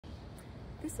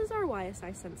This is our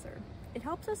YSI sensor. It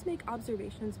helps us make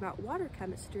observations about water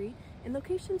chemistry in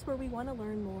locations where we want to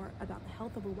learn more about the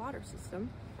health of a water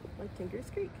system, like Tinker's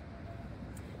Creek.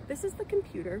 This is the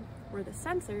computer where the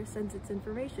sensor sends its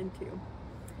information to.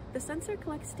 The sensor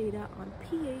collects data on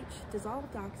pH,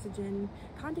 dissolved oxygen,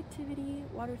 conductivity,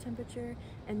 water temperature,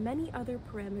 and many other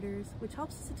parameters, which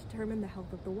helps us to determine the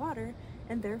health of the water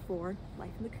and therefore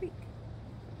life in the creek.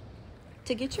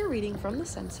 To get your reading from the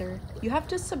sensor, you have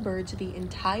to submerge the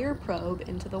entire probe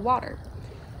into the water.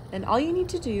 Then all you need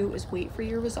to do is wait for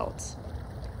your results.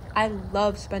 I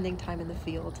love spending time in the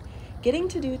field. Getting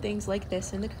to do things like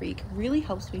this in the creek really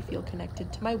helps me feel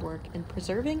connected to my work in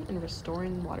preserving and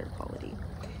restoring water quality.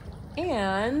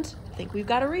 And I think we've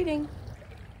got a reading.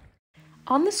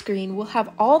 On the screen, we'll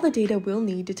have all the data we'll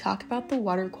need to talk about the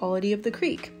water quality of the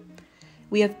creek.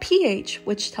 We have pH,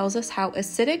 which tells us how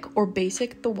acidic or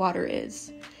basic the water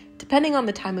is. Depending on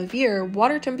the time of year,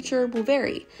 water temperature will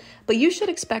vary, but you should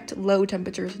expect low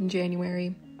temperatures in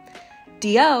January.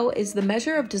 DO is the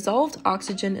measure of dissolved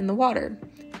oxygen in the water.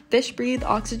 Fish breathe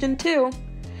oxygen too.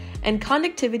 And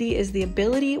conductivity is the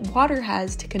ability water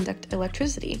has to conduct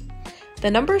electricity. The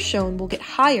numbers shown will get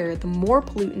higher the more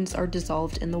pollutants are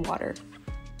dissolved in the water.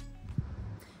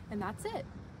 And that's it.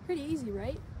 Pretty easy,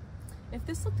 right? If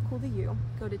this looked cool to you,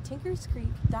 go to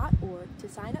tinkerscreek.org to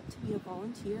sign up to be a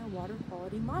volunteer water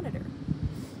quality monitor.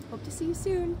 Hope to see you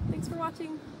soon. Thanks for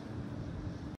watching.